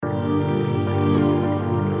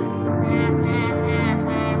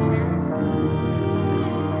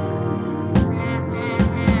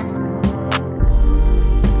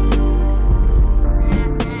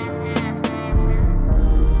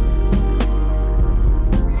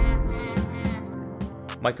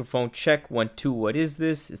Microphone check, 1, 2, what is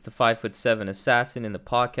this? It's the 5'7" assassin in the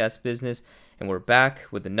podcast business, and we're back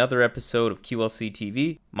with another episode of QLC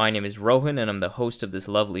TV. My name is Rohan, and I'm the host of this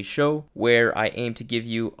lovely show, where I aim to give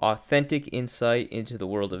you authentic insight into the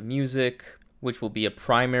world of music, which will be a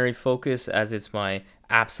primary focus as it's my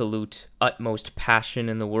absolute utmost passion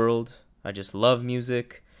in the world. I just love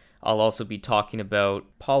music. I'll also be talking about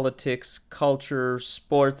politics, culture,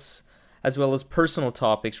 sports, as well as personal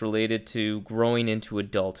topics related to growing into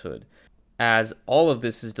adulthood, as all of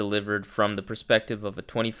this is delivered from the perspective of a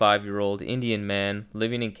 25-year-old Indian man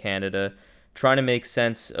living in Canada, trying to make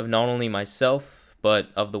sense of not only myself, but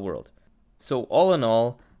of the world. So all in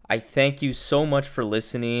all, I thank you so much for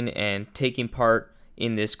listening and taking part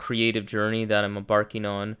in this creative journey that I'm embarking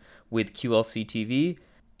on with QLC TV,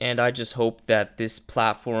 and I just hope that this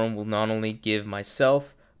platform will not only give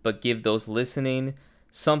myself, but give those listening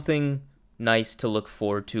something nice to look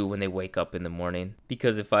forward to when they wake up in the morning,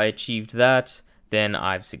 because if I achieved that, then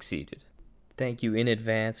I've succeeded. Thank you in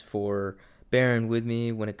advance for bearing with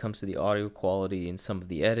me when it comes to the audio quality and some of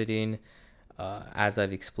the editing. As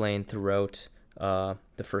I've explained throughout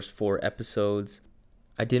the first 4 episodes,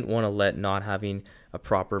 I didn't want to let not having a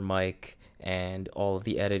proper mic and all of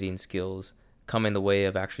the editing skills come in the way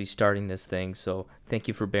of actually starting this thing. So thank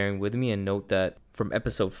you for bearing with me, and note that from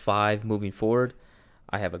episode 5 moving forward,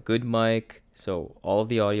 I have a good mic, so all of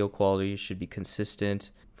the audio quality should be consistent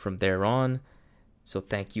from there on. So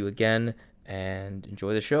thank you again, and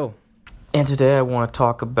enjoy the show. And today I want to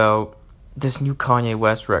talk about this new Kanye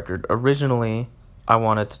West record. Originally, I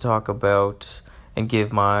wanted to talk about and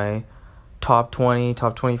give my top 20,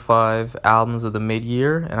 top 25 albums of the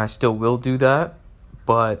mid-year, and I still will do that.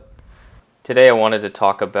 But today I wanted to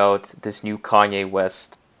talk about this new Kanye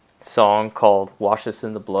West song called Wash Us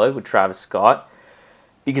in the Blood with Travis Scott,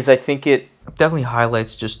 because I think it definitely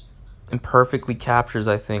highlights just and perfectly captures,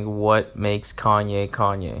 I think, what makes Kanye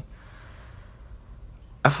Kanye.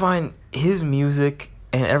 I find his music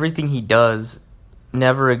and everything he does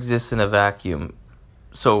never exists in a vacuum.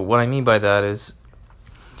 So what I mean by that is,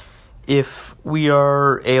 if we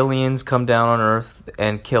are aliens come down on Earth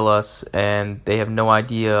and kill us, and they have no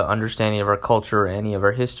understanding of our culture or any of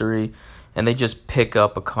our history, and they just pick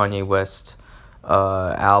up a Kanye West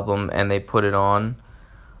album and they put it on,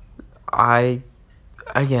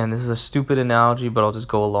 again, this is a stupid analogy, but I'll just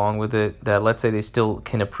go along with it, that let's say they still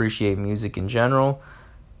can appreciate music in general.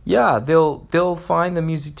 Yeah, they'll find the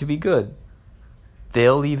music to be good.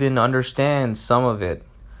 They'll even understand some of it.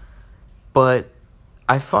 But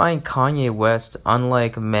I find Kanye West,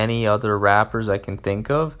 unlike many other rappers I can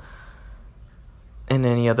think of, and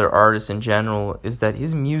any other artist in general, is that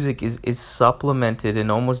his music is supplemented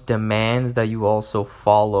and almost demands that you also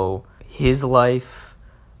follow his life,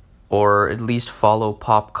 or at least follow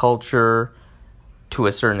pop culture to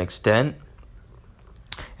a certain extent.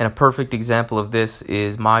 And a perfect example of this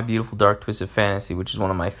is My Beautiful Dark Twisted Fantasy, which is one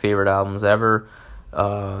of my favorite albums ever,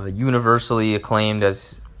 universally acclaimed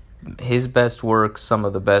as his best work, one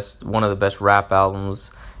of the best rap albums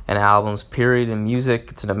and albums, period, in music.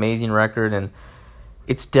 It's an amazing record, and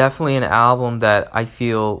it's definitely an album that I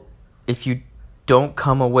feel if you don't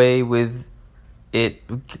come away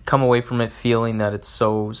from it feeling that it's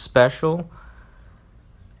so special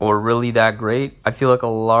or really that great, I feel like a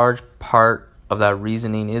large part of that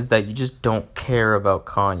reasoning is that you just don't care about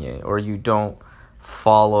Kanye, or you don't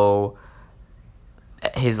follow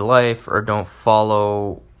his life, or don't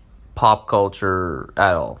follow pop culture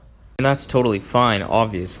at all. And that's totally fine,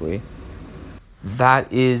 obviously.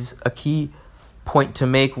 That is a key point to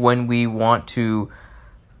make when we want to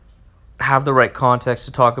have the right context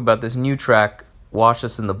to talk about this new track, Wash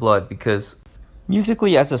Us in the Blood, because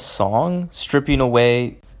musically as a song, stripping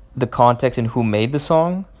away the context and who made the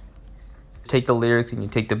song, take the lyrics and you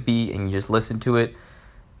take the beat and you just listen to it,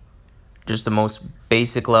 just the most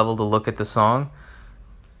basic level to look at the song,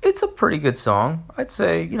 it's a pretty good song. I'd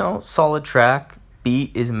say, solid track.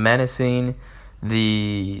 Beat is menacing.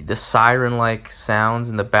 The siren-like sounds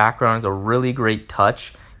in the background is a really great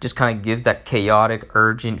touch. Just kind of gives that chaotic,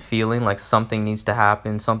 urgent feeling like something needs to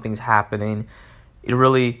happen, something's happening. It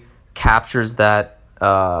really captures that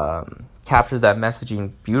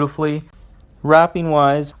messaging beautifully.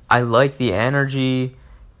 Rapping-wise, I like the energy.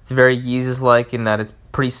 It's very Yeezus-like in that it's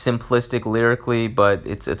pretty simplistic lyrically, but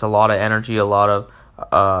it's a lot of energy, a lot of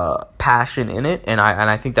passion in it, and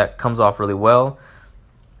I think that comes off really well.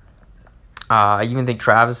 I even think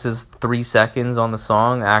Travis's 3 seconds on the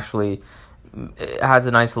song actually has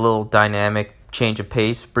a nice little dynamic change of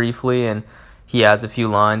pace briefly, and he adds a few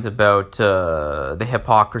lines about the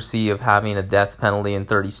hypocrisy of having a death penalty in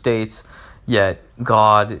 30 states. Yet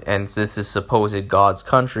God, and this is supposed God's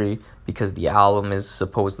country, because the album is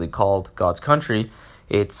supposedly called God's Country,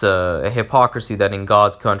 it's a hypocrisy that in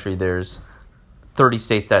God's country there's 30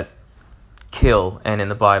 states that kill, and in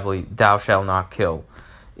the Bible, thou shalt not kill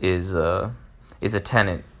is a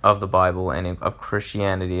tenet of the Bible and of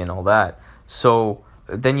Christianity and all that. So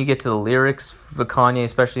then you get to the lyrics for Kanye,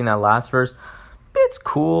 especially in that last verse. It's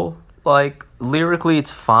cool. Like, lyrically, it's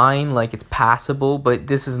fine. Like, it's passable, but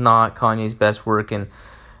this is not Kanye's best work, and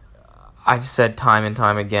I've said time and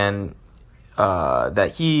time again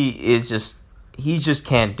that he just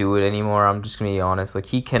can't do it anymore. I'm just gonna be honest. Like,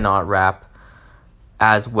 he cannot rap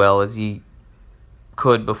as well as he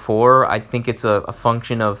could before. I think it's a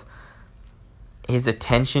function of his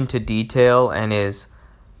attention to detail, and his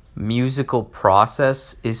musical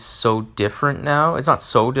process is so different now. It's not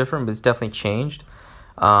so different, but it's definitely changed.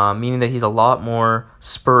 Meaning that he's a lot more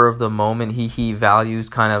spur of the moment. He values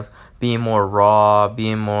kind of being more raw,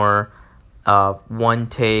 being more one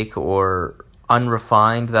take or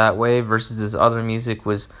unrefined that way, versus his other music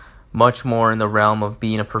was much more in the realm of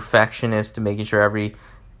being a perfectionist and making sure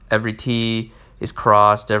every T is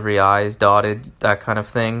crossed, every I is dotted, that kind of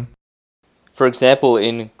thing. For example,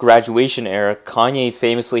 in Graduation era, Kanye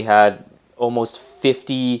famously had almost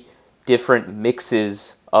 50 different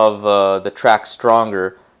mixes of the track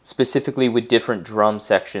Stronger, specifically with different drum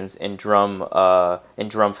sections and drum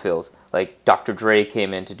fills. Like Dr. Dre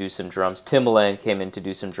came in to do some drums, Timbaland came in to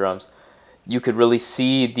do some drums. You could really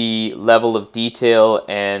see the level of detail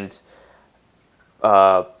and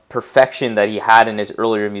perfection that he had in his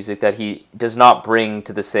earlier music that he does not bring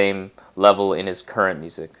to the same level in his current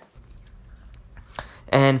music.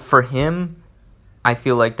 And for him, I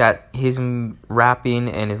feel like that his rapping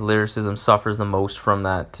and his lyricism suffers the most from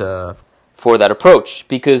that for that approach,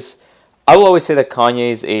 because I will always say that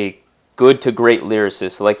Kanye is a good to great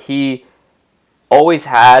lyricist. Like, he always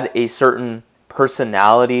had a certain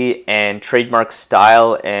personality and trademark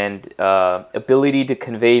style and ability to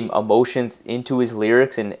convey emotions into his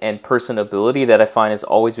lyrics and personability that I find has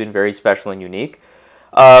always been very special and unique.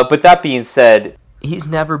 But that being said, he's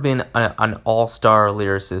never been an all-star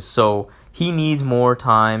lyricist, so he needs more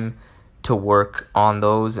time to work on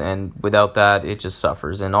those, and without that, it just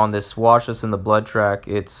suffers. And on this Wash Us in the Blood track,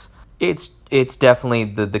 it's definitely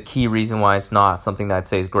the key reason why it's not something that I'd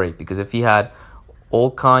say is great, because if he had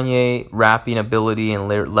old Kanye rapping ability and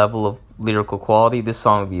level of lyrical quality, this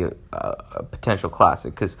song would be a potential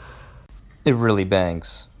classic, because it really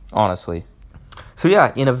bangs, honestly. So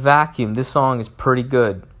yeah, in a vacuum, this song is pretty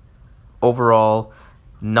good. Overall,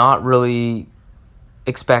 not really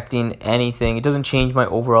expecting anything. It doesn't change my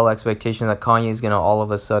overall expectation that Kanye is going to all of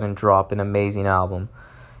a sudden drop an amazing album.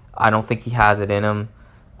 I don't think he has it in him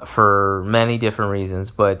for many different reasons,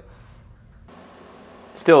 but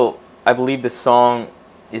still, I believe the song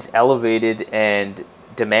is elevated and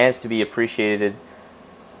demands to be appreciated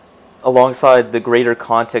alongside the greater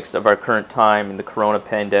context of our current time and the corona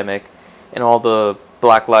pandemic and all the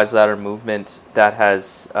Black Lives Matter movement that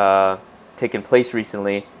has taken place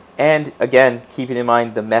recently. And again, keeping in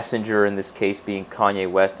mind the messenger in this case being Kanye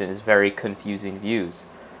West and his very confusing views.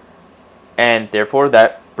 And therefore,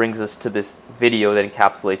 that brings us to this video that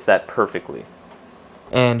encapsulates that perfectly.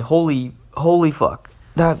 And holy fuck,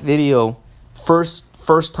 that video,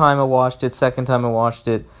 first time I watched it, second time I watched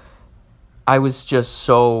it, I was just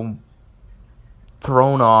so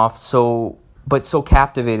thrown off, but so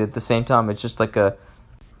captivated at the same time. It's just like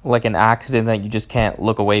an accident that you just can't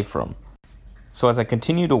look away from. So as I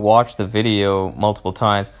continue to watch the video multiple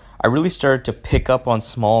times, I really started to pick up on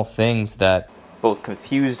small things that both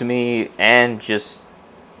confused me and just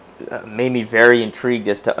made me very intrigued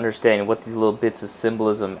as to understanding what these little bits of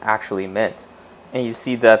symbolism actually meant. And you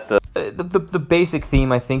see that the basic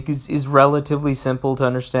theme, I think, is relatively simple to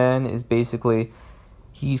understand. Is basically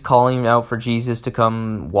he's calling out for Jesus to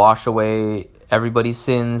come wash away everybody's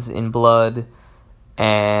sins in blood,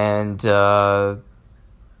 and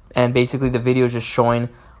basically the video is just showing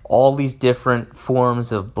all these different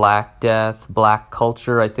forms of Black death, Black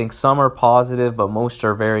culture. I think some are positive, but most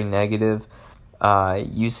are very negative.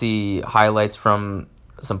 You see highlights from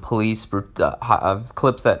some police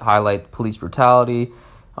clips that highlight police brutality.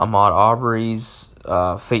 Ahmaud Arbery's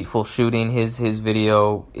fateful shooting. His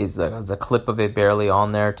video is a clip of it barely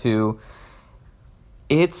on there too.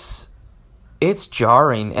 It's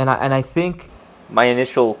jarring, and I think my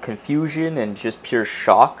initial confusion and just pure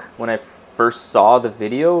shock when I first saw the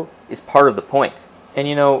video is part of the point.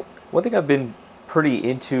 And one thing I've been pretty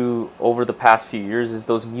into over the past few years is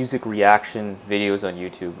those music reaction videos on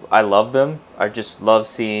YouTube. I love them. I just love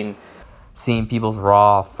seeing seeing people's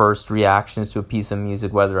raw first reactions to a piece of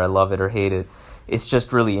music, whether I love it or hate it. It's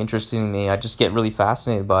just really interesting to me. I just get really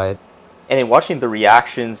fascinated by it. And in watching the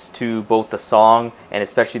reactions to both the song and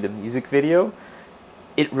especially the music video,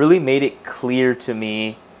 it really made it clear to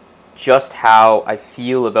me just how I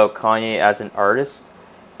feel about Kanye as an artist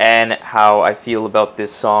and how I feel about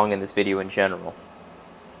this song and this video in general.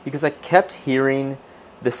 Because I kept hearing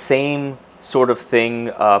the same sort of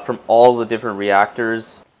thing from all the different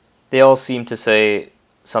reactors. They all seem to say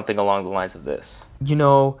something along the lines of this.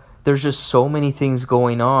 There's just so many things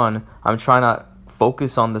going on. I'm trying to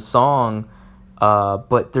focus on the song,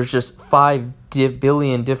 but there's just 5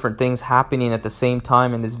 billion different things happening at the same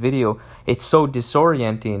time in this video. It's so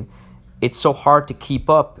disorienting. It's so hard to keep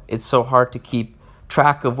up. It's so hard to keep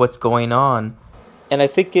track of what's going on. And I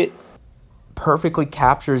think it perfectly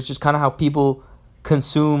captures just kind of how people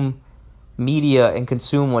consume media and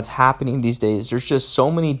consume what's happening these days. There's just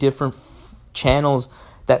so many different channels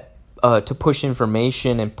that to push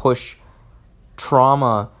information and push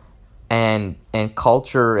trauma and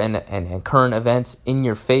culture and current events in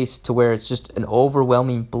your face, to where it's just an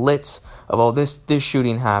overwhelming blitz of, this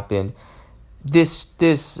shooting happened, this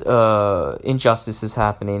injustice is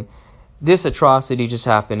happening, this atrocity just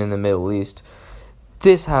happened in the Middle East,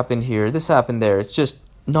 this happened here, this happened there. It's just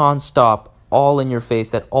nonstop, all in your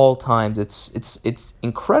face at all times. It's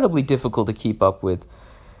incredibly difficult to keep up with.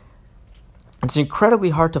 It's incredibly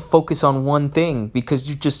hard to focus on one thing because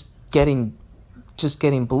you're just getting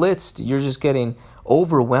blitzed. You're just getting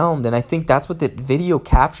overwhelmed. And I think that's what the video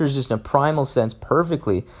captures just in a primal sense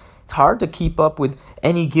perfectly. It's hard to keep up with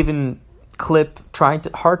any given clip,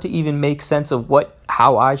 hard to even make sense of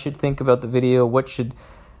how I should think about the video, what should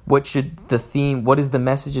the theme, what is the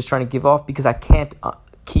message is trying to give off, because I can't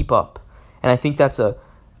keep up. And I think that's a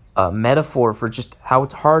metaphor for just how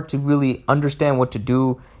it's hard to really understand what to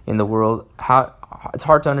do in the world. How it's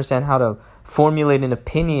hard to understand how to formulate an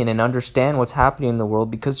opinion and understand what's happening in the world,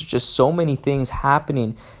 because there's just so many things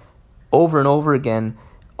happening over and over again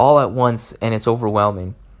all at once, and it's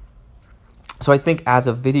overwhelming. So I think as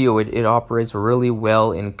a video, it operates really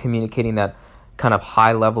well in communicating that kind of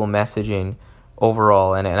high-level messaging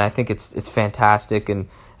overall, and I think it's fantastic. And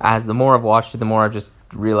as the more I've watched it, the more I've just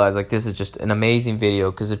realized, this is just an amazing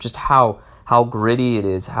video, because of just how gritty it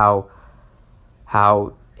is, how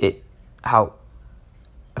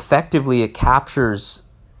effectively it captures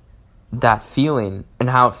that feeling, and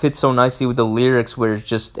how it fits so nicely with the lyrics, where it's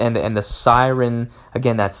just and the siren,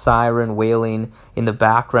 again, that siren wailing in the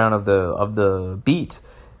background of the beat.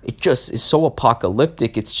 It just is so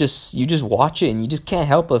apocalyptic. It's just, you just watch it and you just can't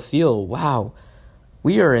help but feel, wow,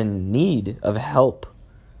 we are in need of help.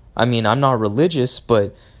 I mean, I'm not religious,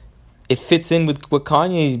 but it fits in with what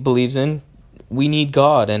Kanye believes in. We need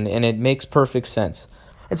God, and it makes perfect sense.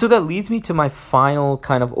 And so that leads me to my final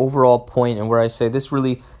kind of overall point, and where I say this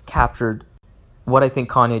really captured what I think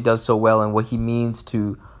Kanye does so well and what he means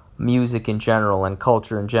to music in general and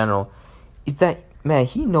culture in general, is that, man,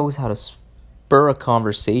 he knows how to spur a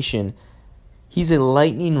conversation. He's a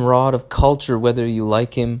lightning rod of culture, whether you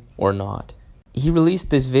like him or not. He released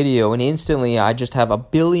this video, and instantly I just have a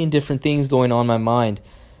billion different things going on in my mind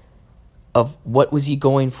of what was he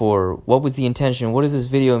going for? What was the intention? What does this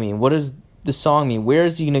video mean? What does the song mean? Where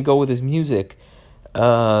is he going to go with his music?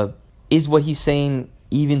 Is what he's saying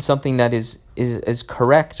even something that is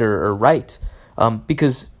correct or right?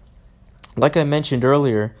 Because, like I mentioned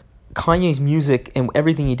earlier, Kanye's music and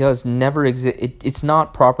everything he does never exist. It's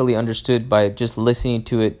not properly understood by just listening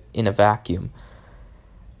to it in a vacuum.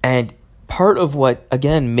 And part of what,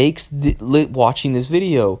 again, makes watching this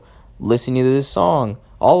video, listening to this song,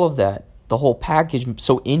 all of that, the whole package,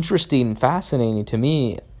 so interesting and fascinating to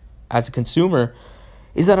me as a consumer,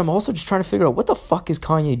 is that I'm also just trying to figure out, what the fuck is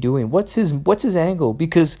Kanye doing? What's his angle?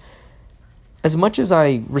 Because as much as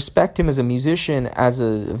I respect him as a musician, as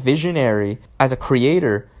a visionary, as a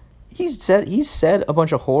creator, he's said a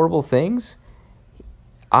bunch of horrible things.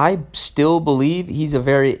 I still believe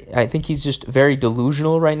I think he's just very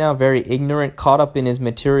delusional right now, very ignorant, caught up in his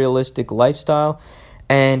materialistic lifestyle.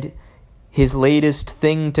 And his latest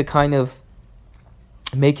thing to kind of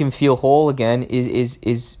make him feel whole again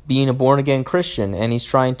is being a born-again Christian. And he's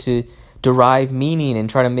trying to derive meaning and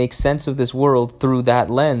try to make sense of this world through that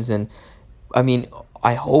lens. And, I mean,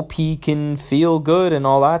 I hope he can feel good and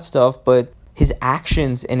all that stuff, but his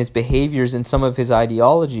actions and his behaviors and some of his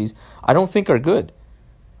ideologies, I don't think are good.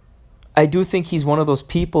 I do think he's one of those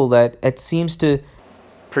people that it seems to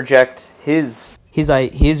project his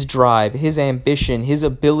drive, his ambition, his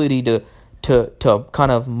ability to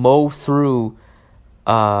kind of mow through,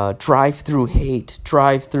 drive through hate,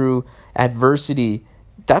 drive through adversity.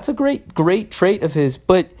 that's a great trait of his,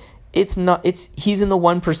 but he's in the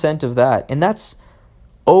 1% of that, and that's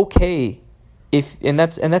okay and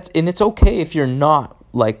it's okay if you're not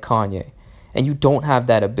like Kanye and you don't have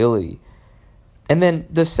that ability. And then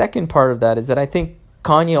the second part of that is that I think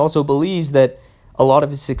Kanye also believes that a lot of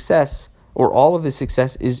his success, or all of his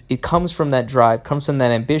success, it comes from that drive, comes from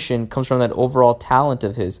that ambition, comes from that overall talent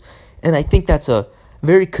of his. And I think that's a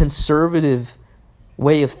very conservative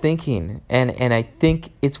way of thinking. And I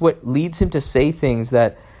think it's what leads him to say things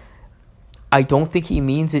that I don't think he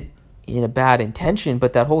means it in a bad intention,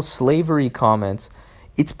 but that whole slavery comments,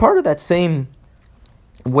 it's part of that same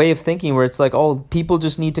way of thinking where it's like, oh, people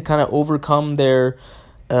just need to kind of overcome their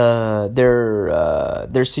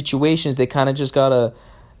situations. They kind of just gotta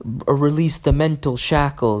release the mental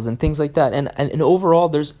shackles and things like that. And overall,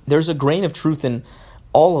 there's a grain of truth in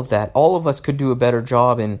all of that. All of us could do a better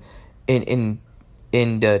job in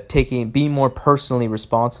being more personally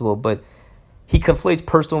responsible. But he conflates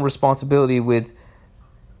personal responsibility with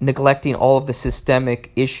neglecting all of the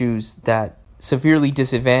systemic issues that severely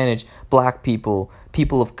disadvantage Black people,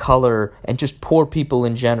 people of color, and just poor people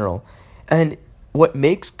in general. And what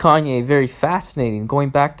makes Kanye very fascinating, going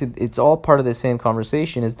back to, it's all part of the same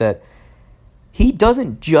conversation, is that he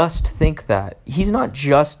doesn't just think that. He's not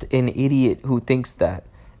just an idiot who thinks that,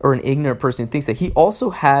 or an ignorant person who thinks that. He also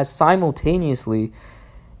has simultaneously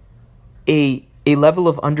a level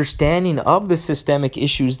of understanding of the systemic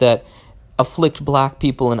issues that afflict Black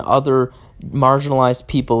people and other marginalized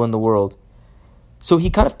people in the world. So he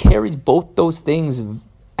kind of carries both those things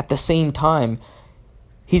at the same time.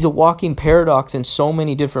 He's a walking paradox in so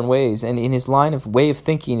many different ways, and in his way of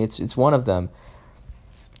thinking, it's one of them.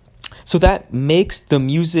 So that makes the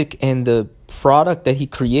music and the product that he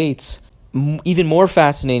creates even more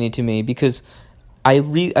fascinating to me, because I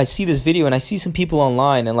see this video and I see some people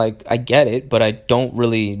online and like I get it, but I don't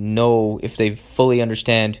really know if they fully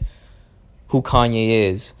understand who Kanye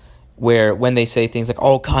is. Where when they say things like,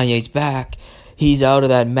 "Oh, Kanye's back. He's out of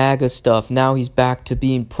that MAGA stuff. Now he's back to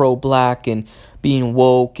being pro-Black and being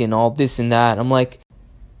woke and all this and that." I'm like,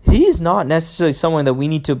 he is not necessarily someone that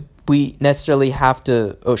we necessarily have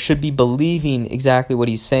to or should be believing exactly what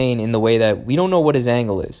he's saying, in the way that we don't know what his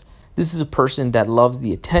angle is. This is a person that loves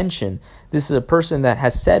the attention. This is a person that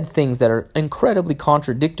has said things that are incredibly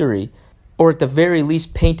contradictory, or at the very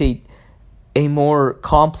least paint a more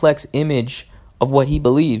complex image of what he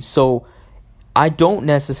believes. So I don't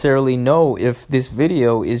necessarily know if this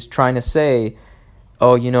video is trying to say,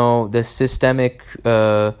 oh, the systemic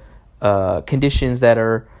conditions that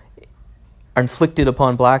are inflicted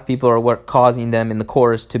upon Black people are what causing them, in the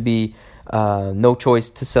chorus, to be no choice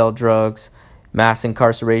to sell drugs, mass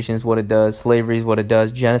incarceration is what it does, slavery is what it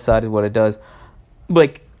does, genocide is what it does.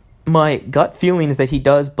 Like, my gut feeling is that he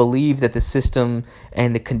does believe that the system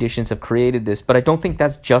and the conditions have created this, but I don't think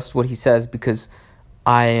that's just what he says, because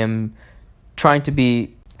I am trying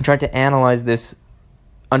to analyze this,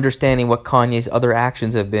 understanding what Kanye's other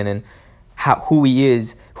actions have been, and who he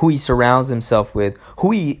is, who he surrounds himself with,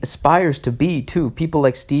 who he aspires to be too. People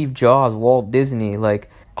like Steve Jobs, Walt Disney. Like,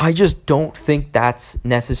 I just don't think that's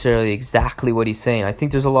necessarily exactly what he's saying. I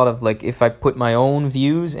think there's a lot of, like, if I put my own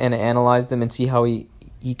views and analyze them and see how he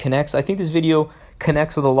connects, I think this video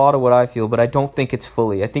connects with a lot of what I feel, but I don't think it's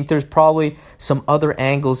fully. I think there's probably some other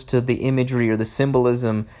angles to the imagery or the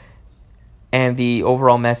symbolism and the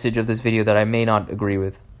overall message of this video that I may not agree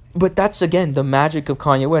with. But that's, again, the magic of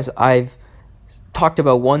Kanye West. I've talked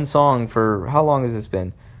about one song for, how long has this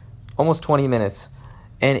been? Almost 20 minutes.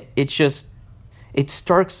 And it's just, it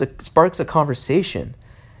sparks a conversation.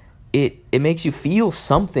 It makes you feel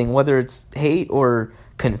something, whether it's hate or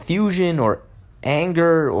confusion or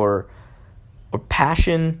anger or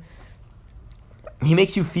passion. He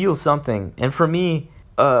makes you feel something. And for me,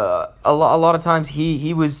 a lot of times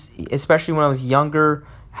he was, especially when I was younger,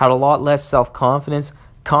 had a lot less self-confidence.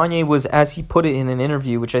 Kanye was, as he put it in an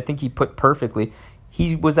interview, which I think he put perfectly,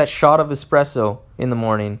 he was that shot of espresso in the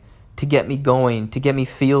morning to get me going, to get me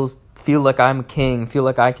feel like I'm a king, feel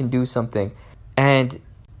like I can do something. And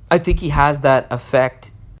I think he has that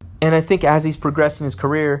effect. And I think as he's progressed in his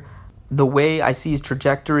career, the way I see his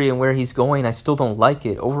trajectory and where he's going, I still don't like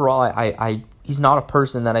it. Overall, he's not a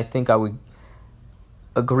person that I think I would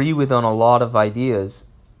agree with on a lot of ideas.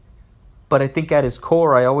 But I think at his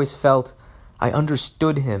core, I always felt I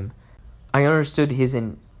understood him. I understood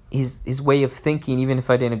his way of thinking, even if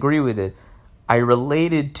I didn't agree with it. I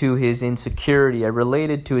related to his insecurity. I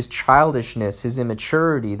related to his childishness, his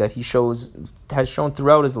immaturity that he has shown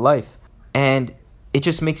throughout his life. And it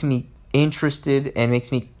just makes me interested and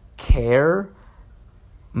makes me care.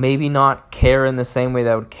 Maybe not care in the same way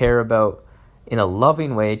that I would care about in a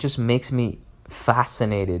loving way. It just makes me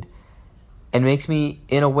fascinated and makes me,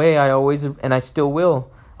 in a way, I always, and I still will,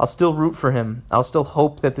 I'll still root for him. I'll still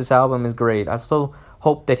hope that this album is great. I still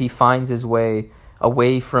hope that he finds his way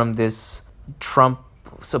away from this Trump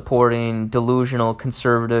supporting, delusional,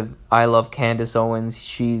 conservative, I love Candace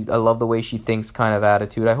Owens, I love the way she thinks kind of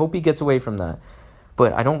attitude. I hope he gets away from that.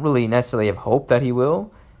 But I don't really necessarily have hope that he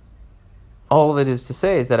will. All of it is to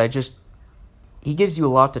say is that he gives you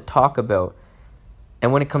a lot to talk about.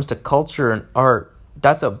 And when it comes to culture and art,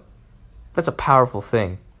 that's a powerful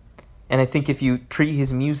thing. And I think if you treat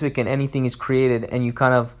his music and anything he's created and you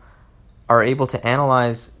kind of are able to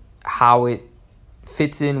analyze how it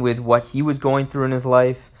fits in with what he was going through in his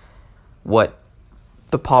life, what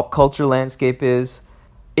the pop culture landscape is,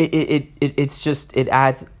 it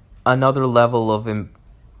adds another level of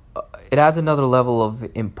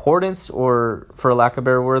importance, or for lack of a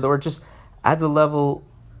better word, or just adds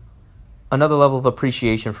another level of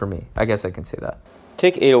appreciation for me. I guess I can say that.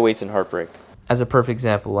 Take 808s and Heartbreak as a perfect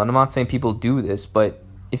example. And I'm not saying people do this, but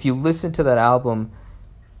if you listen to that album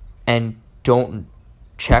and don't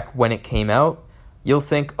check when it came out, you'll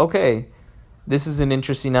think, okay, this is an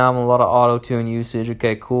interesting album, a lot of auto-tune usage,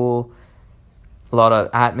 okay, cool. A lot of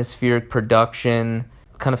atmospheric production,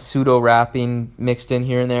 kind of pseudo-rapping mixed in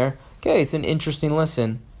here and there. Okay, it's an interesting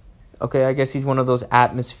listen. Okay, I guess he's one of those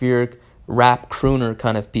atmospheric rap crooner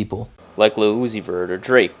kind of people. Like Lil Uzi Vert or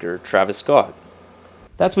Drake or Travis Scott.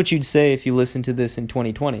 That's what you'd say if you listened to this in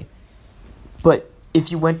 2020. But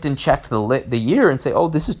if you went and checked the year and say, oh,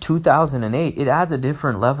 this is 2008, it adds a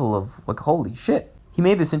different level of, like, holy shit. He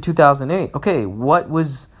made this in 2008. Okay, what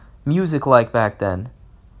was music like back then?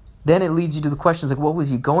 Then it leads you to the questions like, what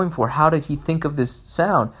was he going for? How did he think of this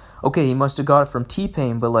sound? Okay, he must have got it from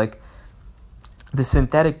T-Pain, but like the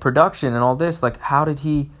synthetic production and all this, like how did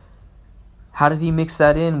he mix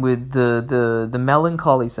that in with the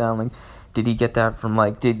melancholy sound? Like, did he get that from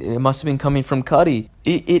it must have been coming from Cudi.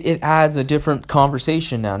 It adds a different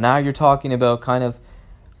conversation now. Now you're talking about kind of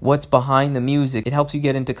what's behind the music. It helps you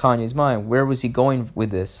get into Kanye's mind. Where was he going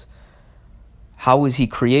with this? How was he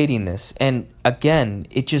creating this? And again,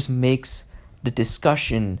 it just makes the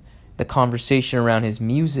discussion, the conversation around his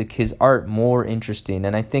music, his art more interesting.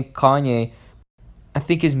 And I think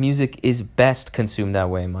his music is best consumed that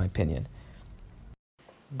way, in my opinion.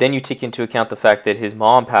 Then you take into account the fact that his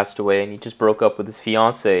mom passed away and he just broke up with his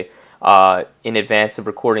fiance in advance of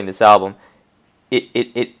recording this album.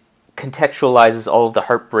 It contextualizes all of the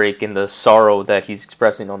heartbreak and the sorrow that he's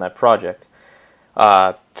expressing on that project.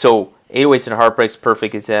 So 808s and Heartbreak's a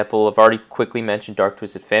perfect example. I've already quickly mentioned Dark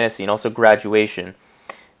Twisted Fantasy and also Graduation.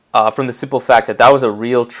 From the simple fact that was a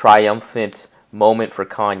real triumphant moment for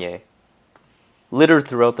Kanye. Littered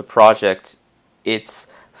throughout the project,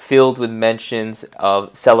 it's filled with mentions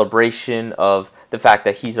of celebration of the fact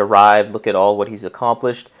that he's arrived, look at all what he's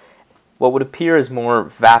accomplished. What would appear as more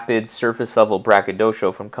vapid, surface-level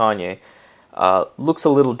braggadocio from Kanye looks a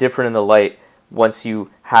little different in the light once you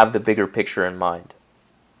have the bigger picture in mind.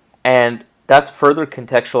 And that's further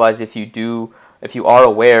contextualized if you are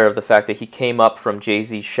aware of the fact that he came up from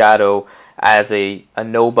Jay-Z's shadow as a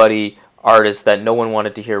nobody artist that no one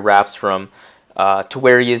wanted to hear raps from, to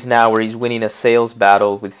where he is now, where he's winning a sales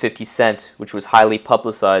battle with 50 Cent, which was highly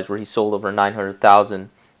publicized, where he sold over 900,000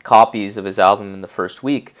 copies of his album in the first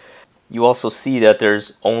week. You also see that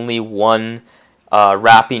there's only one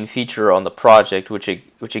rapping feature on the project, which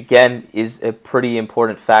again is a pretty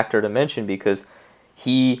important factor to mention, because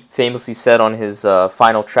he famously said on his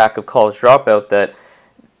final track of College Dropout that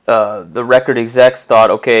the record execs thought,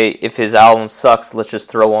 okay, if his album sucks, let's just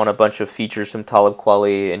throw on a bunch of features from Talib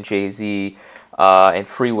Kweli and Jay-Z and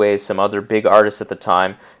Freeway, some other big artists at the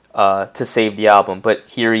time, to save the album. But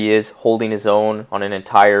here he is holding his own on an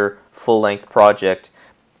entire full-length project,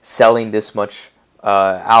 selling this many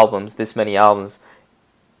albums.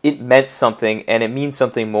 It meant something, and it means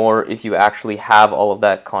something more if you actually have all of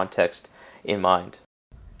that context in mind.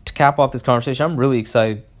 To cap off this conversation, I'm really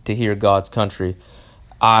excited to hear God's Country.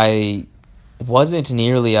 I wasn't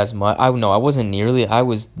nearly as much. I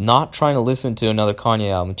was not trying to listen to another Kanye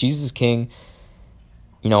album. Jesus King,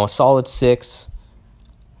 a solid 6.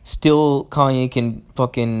 Still, Kanye can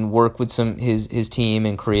fucking work with his team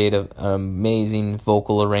and create an amazing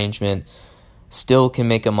vocal arrangement. Still can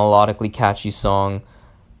make a melodically catchy song,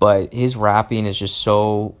 but his rapping is just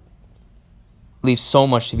leaves so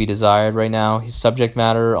much to be desired right now. His subject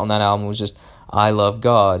matter on that album was just, I love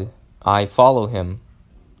God, I follow him,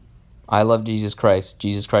 I love Jesus Christ.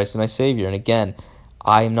 Jesus Christ is my Savior. And again,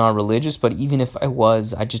 I am not religious, but even if I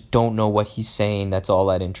was, I just don't know what he's saying that's all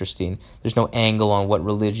that interesting. There's no angle on what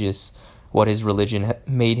religious what his religion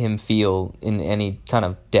made him feel in any kind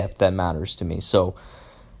of depth that matters to me. So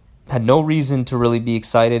had no reason to really be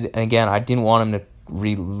excited. And again, I didn't want him to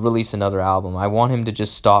release another album. I want him to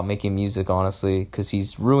just stop making music, honestly, because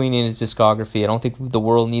he's ruining his discography. I don't think the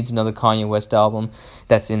world needs another Kanye West album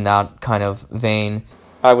that's in that kind of vein.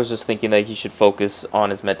 I was just thinking that he should focus on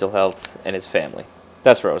his mental health and his family.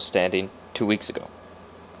 That's where I was standing 2 weeks ago.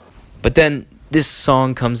 But then this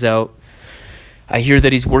song comes out. I hear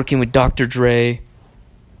that he's working with Dr. Dre.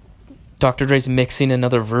 Dr. Dre's mixing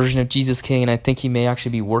another version of Jesus King, and I think he may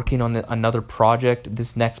actually be working on another project,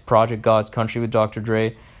 this next project, God's Country, with Dr.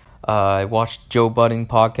 Dre. I watched Joe Budden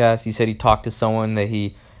podcast. He said he talked to someone that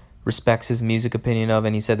he respects his music opinion of,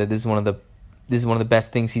 and he said that this is one of the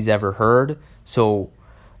best things he's ever heard. So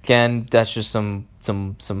again, that's just some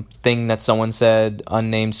thing that someone said,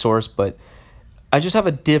 unnamed source, but I just have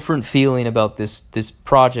a different feeling about this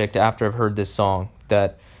project after I've heard this song.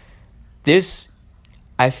 That this,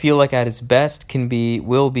 I feel like at its best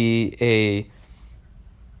will be a,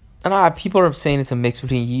 and people are saying it's a mix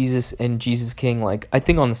between Yeezus and Jesus King. Like, I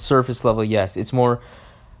think on the surface level, yes, it's more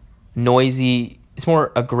noisy, it's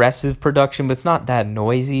more aggressive production, but it's not that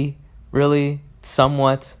noisy, really,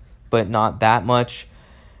 somewhat, but not that much.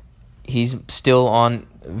 He's still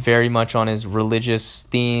very much on his religious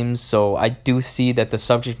themes, so I do see that the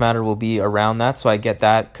subject matter will be around that, so I get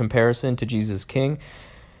that comparison to Jesus King.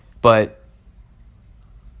 But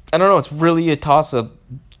I don't know, it's really a toss-up.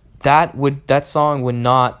 That song would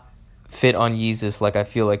not fit on Yeezus like I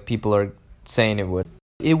feel like people are saying it would.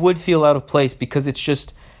 It would feel out of place because it's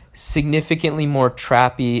just significantly more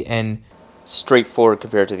trappy and straightforward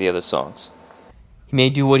compared to the other songs. He may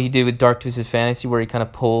do what he did with Dark Twisted Fantasy, where he kind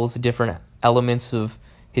of pulls the different elements of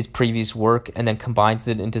his previous work and then combines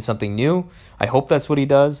it into something new. I hope that's what he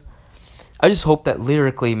does. I just hope that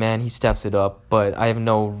lyrically, man, he steps it up, but I have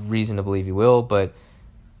no reason to believe he will, but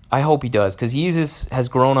I hope he does, because Yeezus has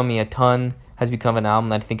grown on me a ton, has become an album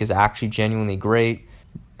that I think is actually genuinely great.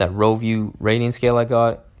 That Roview rating scale I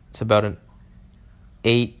got, it's about an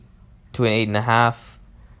 8 to an 8.5.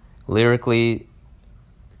 Lyrically,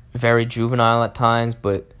 very juvenile at times,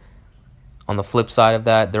 but on the flip side of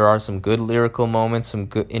that, there are some good lyrical moments, some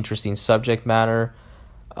good, interesting subject matter.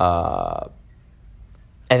 And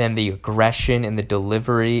then the aggression and the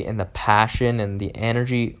delivery and the passion and the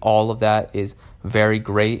energy, all of that is very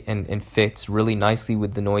great and fits really nicely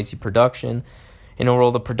with the noisy production. And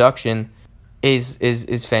overall, the production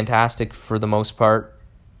is fantastic for the most part.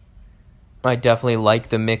 I definitely like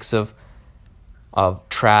the mix of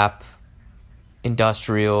trap,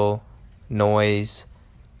 industrial, noise,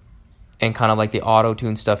 and kind of like the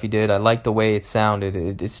auto-tune stuff he did. I like the way it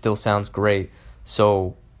sounded. It still sounds great.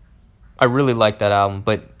 So I really like that album.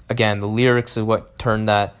 But again, the lyrics are what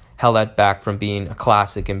held that back from being a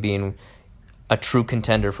classic and being a true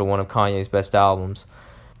contender for one of Kanye's best albums.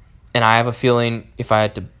 And I have a feeling, if I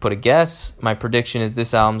had to put a guess, my prediction is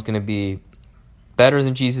this album's going to be better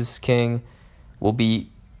than Jesus King, will be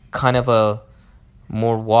kind of a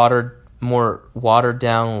more watered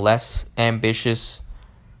down, less ambitious,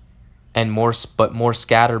 and more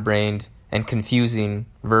scatterbrained and confusing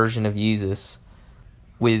version of Yeezus,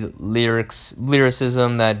 with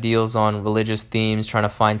lyricism that deals on religious themes, trying to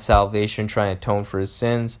find salvation, trying to atone for his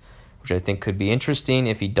sins, which I think could be interesting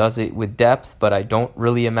if he does it with depth, but I don't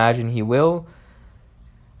really imagine he will.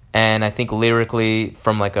 And I think lyrically,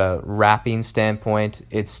 from like a rapping standpoint,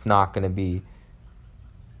 it's not going to be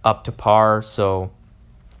up to par. So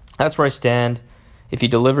that's where I stand. If he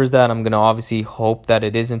delivers that, I'm going to obviously hope that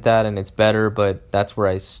it isn't that and it's better, but that's where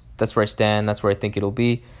I stand. That's where I think it'll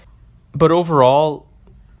be. But overall,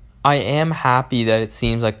 I am happy that it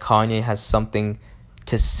seems like Kanye has something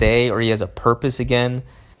to say, or he has a purpose again.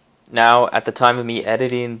 Now, at the time of me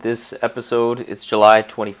editing this episode, it's July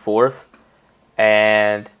 24th,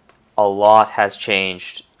 and a lot has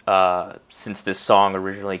changed since this song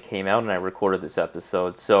originally came out and I recorded this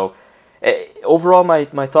episode. So overall, my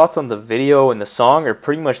thoughts on the video and the song are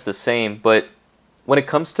pretty much the same, but when it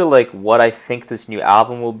comes to like what I think this new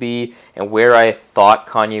album will be and where I thought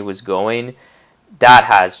Kanye was going, that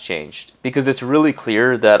has changed. Because it's really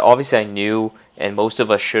clear that obviously I knew, and most of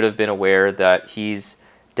us should have been aware, that he's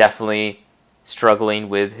definitely struggling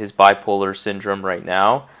with his bipolar syndrome right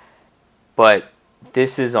now. But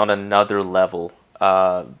this is on another level.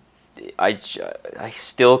 I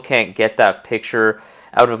still can't get that picture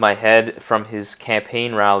out of my head from his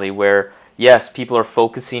campaign rally where, yes, people are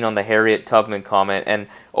focusing on the Harriet Tubman comment, and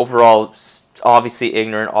overall, obviously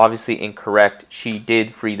ignorant, obviously incorrect. She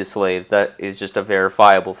did free the slaves. That is just a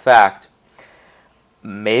verifiable fact.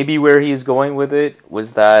 Maybe where he's going with it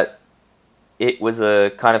was that it was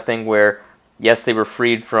a kind of thing where, yes, they were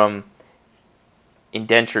freed from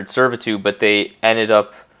indentured servitude, but they ended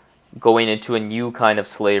up going into a new kind of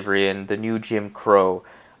slavery and the new Jim Crow.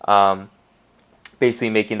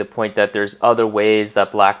 Basically making the point that there's other ways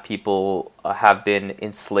that black people have been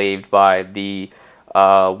enslaved by the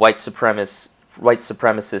white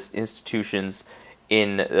supremacist institutions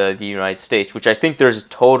in the United States, which I think there's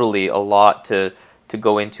totally a lot to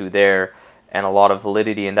go into there and a lot of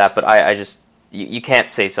validity in that. But I just, you can't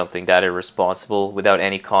say something that irresponsible without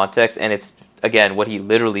any context. And it's, again, what he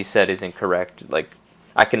literally said is incorrect. Like,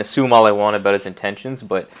 I can assume all I want about his intentions,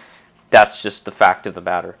 but that's just the fact of the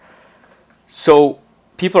matter. So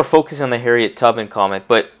people are focusing on the Harriet Tubman comment,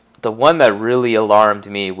 but the one that really alarmed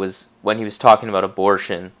me was when he was talking about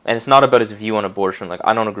abortion. And it's not about his view on abortion. Like,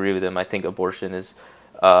 I don't agree with him. I think abortion is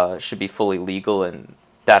should be fully legal, and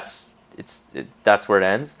that's where it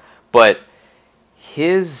ends. But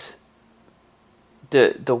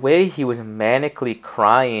the way he was manically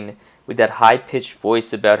crying with that high-pitched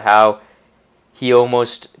voice about how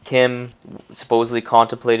Kim supposedly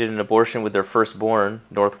contemplated an abortion with their firstborn,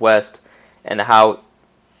 Northwest, and how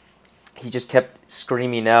he just kept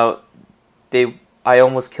screaming out, I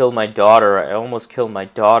almost killed my daughter, I almost killed my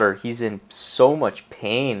daughter. He's in so much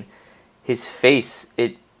pain. His face,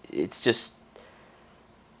 it's just,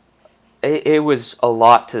 it was a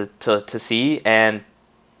lot to see, and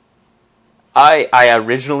I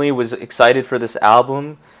originally was excited for this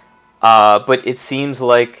album, but it seems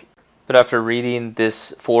like, but after reading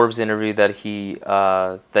this Forbes interview that he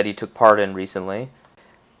took part in recently,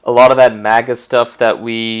 a lot of that MAGA stuff that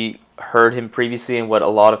we heard him previously and what a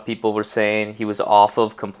lot of people were saying he was off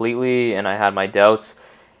of completely, and I had my doubts.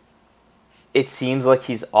 It seems like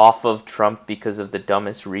he's off of Trump because of the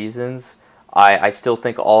dumbest reasons. I still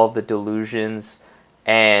think all of the delusions,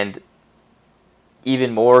 and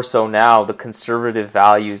even more so now, the conservative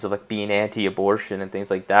values of like being anti-abortion and things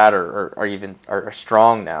like that are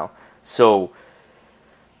strong now. So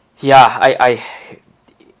yeah,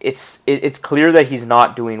 it's clear that he's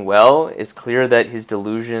not doing well. It's clear that his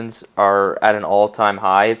delusions are at an all-time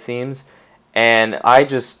high, it seems. And I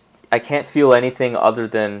can't feel anything other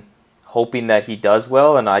than hoping that he does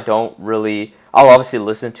well. And I'll obviously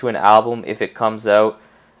listen to an album if it comes out,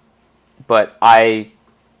 but I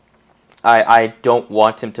don't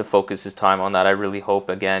want him to focus his time on that. I really hope,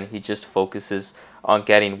 again, he just focuses on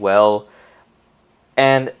getting well.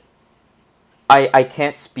 And I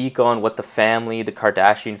can't speak on what the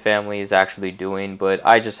Kardashian family is actually doing, but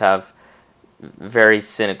I just have very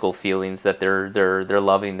cynical feelings that they're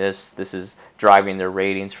loving this. This is driving their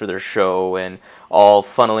ratings for their show and all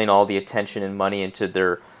funneling all the attention and money into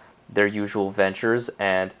their usual ventures,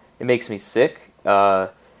 and it makes me sick. I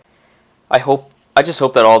just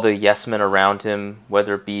hope that all the yes men around him,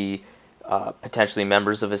 whether it be potentially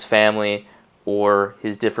members of his family or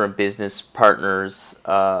his different business partners,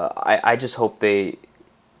 I just hope they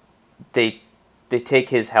take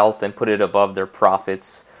his health and put it above their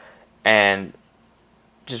profits, and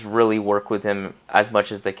just really work with him as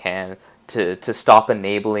much as they can to stop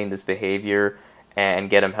enabling this behavior and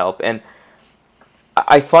get him help. And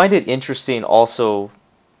I find it interesting also,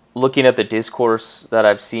 looking at the discourse that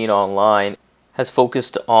I've seen online, has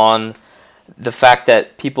focused on the fact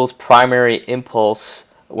that people's primary impulse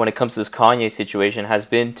when it comes to this Kanye situation has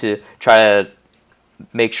been to try to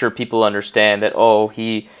make sure people understand that, oh,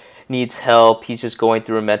 he needs help, he's just going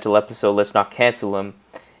through a mental episode, let's not cancel him.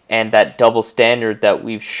 And that double standard that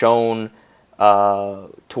we've shown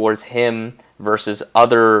towards him versus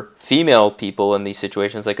other female people in these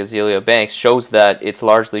situations like Azealia Banks shows that it's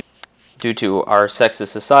largely due to our sexist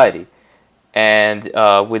society. And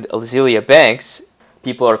with Azealia Banks,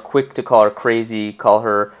 people are quick to call her crazy, call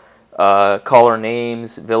her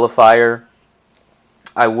names, vilify her.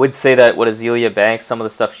 I would say that with Azealia Banks, some of the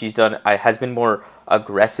stuff she's done has been more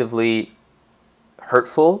aggressively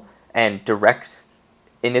hurtful and direct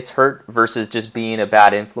in its hurt versus just being a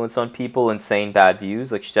bad influence on people and saying bad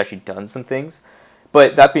views. Like, she's actually done some things.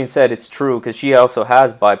 But that being said, it's true because she also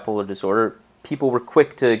has bipolar disorder. People were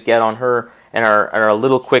quick to get on her and are a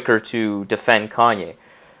little quicker to defend Kanye.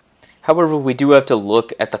 However, we do have to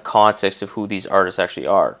look at the context of who these artists actually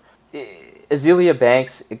are. Azealia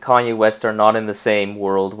Banks and Kanye West are not in the same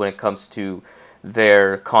world when it comes to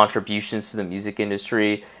their contributions to the music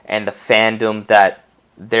industry and the fandom that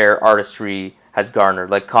their artistry has garnered.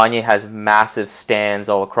 Like, Kanye has massive stans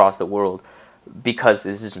all across the world because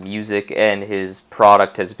his music and his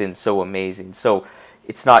product has been so amazing. So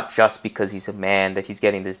it's not just because he's a man that he's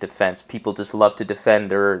getting this defense. People just love to defend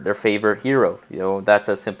their favorite hero. You know, that's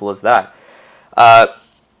as simple as that.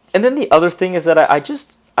 And then the other thing is that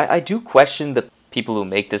I do question the people who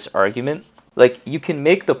make this argument. Like, you can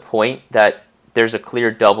make the point that there's a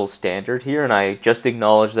clear double standard here, and I just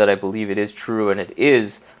acknowledge that I believe it is true, and it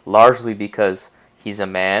is largely because he's a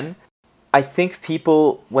man. I think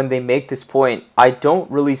people, when they make this point, I don't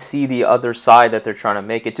really see the other side that they're trying to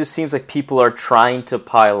make. It just seems like people are trying to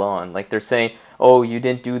pile on. Like, they're saying, oh, you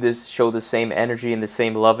didn't do this, show the same energy and the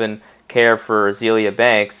same love and care for Azealia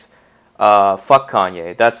Banks. Fuck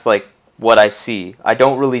Kanye. That's like what I see. I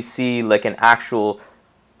don't really see like an actual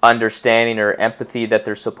understanding or empathy that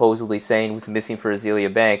they're supposedly saying was missing for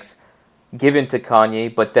Azealia Banks given to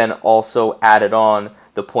Kanye, but then also added on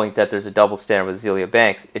the point that there's a double standard with Azealia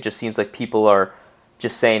Banks. It just seems like people are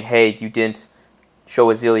just saying, hey, you didn't show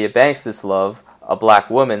Azealia Banks this love, a black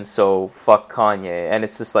woman, so fuck Kanye. And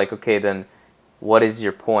it's just like, okay, then what is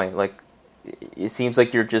your point? Like, it seems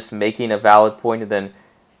like you're just making a valid point, and then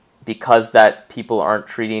because that people aren't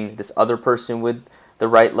treating this other person with the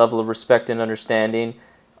right level of respect and understanding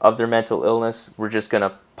of their mental illness, we're just going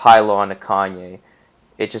to pile on to Kanye.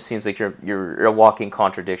 It just seems like you're a walking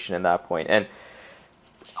contradiction in that point. And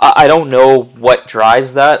I don't know what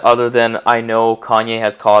drives that, other than I know Kanye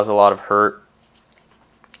has caused a lot of hurt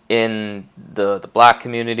in the black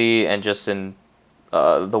community and just in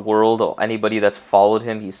the world. Anybody that's followed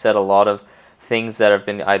him, he said a lot of things that have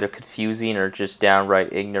been either confusing or just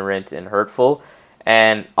downright ignorant and hurtful.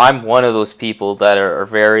 And I'm one of those people that are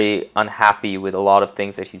very unhappy with a lot of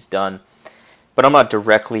things that he's done. But I'm not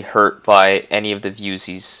directly hurt by any of the views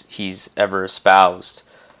he's ever espoused.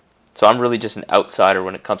 So I'm really just an outsider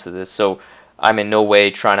when it comes to this. So I'm in no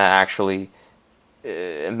way trying to actually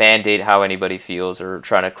mandate how anybody feels or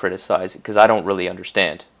trying to criticize it, because I don't really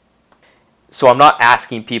understand. So I'm not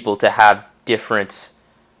asking people to have different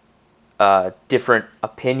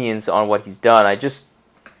opinions on what he's done. I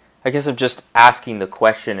guess I'm just asking the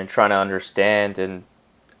question and trying to understand, and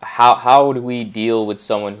how do we deal with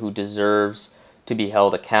someone who deserves to be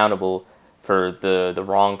held accountable for the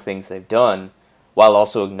wrong things they've done, while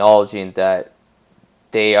also acknowledging that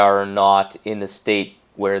they are not in the state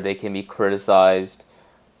where they can be criticized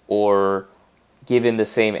or given the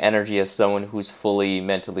same energy as someone who's fully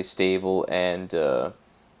mentally stable and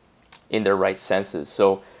in their right senses.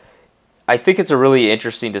 So I think it's a really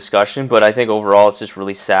interesting discussion, but I think overall it's just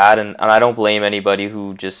really sad, and I don't blame anybody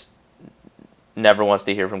who just never wants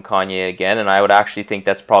to hear from Kanye again. And I would actually think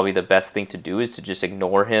that's probably the best thing to do, is to just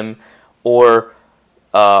ignore him, or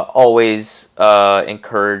always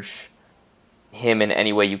encourage him in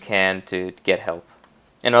any way you can to get help.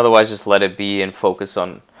 And otherwise just let it be and focus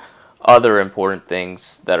on other important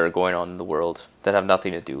things that are going on in the world that have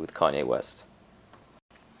nothing to do with Kanye West.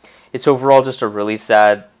 It's overall just a really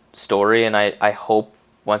sad story, and I hope,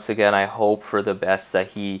 once again, I hope for the best that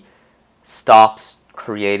he stops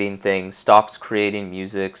creating things, stops creating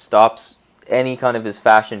music, stops any kind of his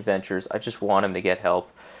fashion ventures. I just want him to get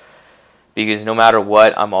help, because no matter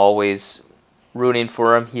what, I'm always rooting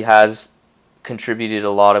for him. He has contributed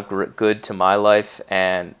a lot of good to my life,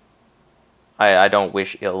 and I don't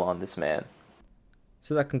wish ill on this man.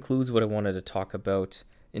 So that concludes what I wanted to talk about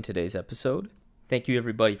in today's episode. Thank you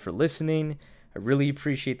everybody for listening. I really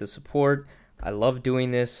appreciate the support. I love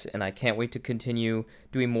doing this, and I can't wait to continue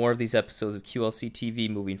doing more of these episodes of QLC TV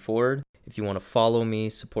moving forward. If you want to follow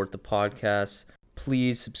me, support the podcast,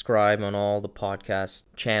 please subscribe on all the podcast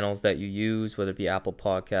channels that you use, whether it be Apple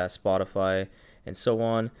Podcasts, Spotify, and so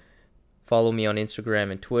on. Follow me on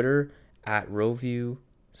Instagram and Twitter at Rohview,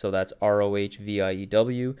 so that's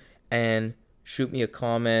ROHVIEW, and shoot me a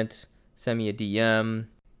comment, send me a DM,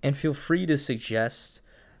 and feel free to suggest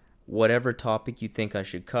whatever topic you think I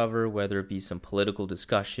should cover, whether it be some political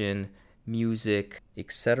discussion, music,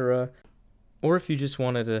 etc. Or if you just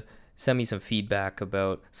wanted to send me some feedback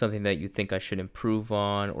about something that you think I should improve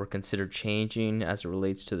on or consider changing as it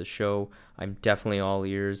relates to the show, I'm definitely all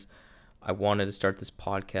ears. I wanted to start this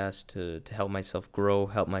podcast to help myself grow,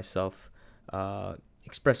 help myself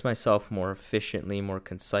express myself more efficiently, more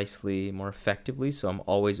concisely, more effectively. So I'm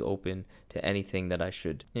always open to anything that I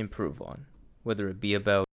should improve on, whether it be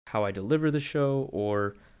about how I deliver the show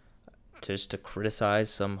or just to criticize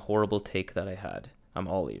some horrible take that I had. I'm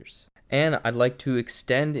all ears. And I'd like to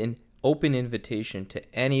extend an open invitation to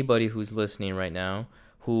anybody who's listening right now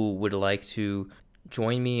who would like to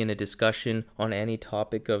join me in a discussion on any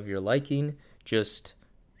topic of your liking. Just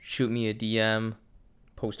shoot me a DM,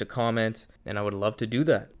 post a comment, and I would love to do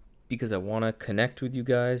that, because I want to connect with you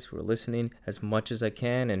guys who are listening as much as I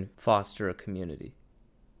can and foster a community.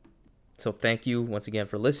 So thank you once again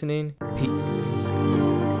for listening. Peace.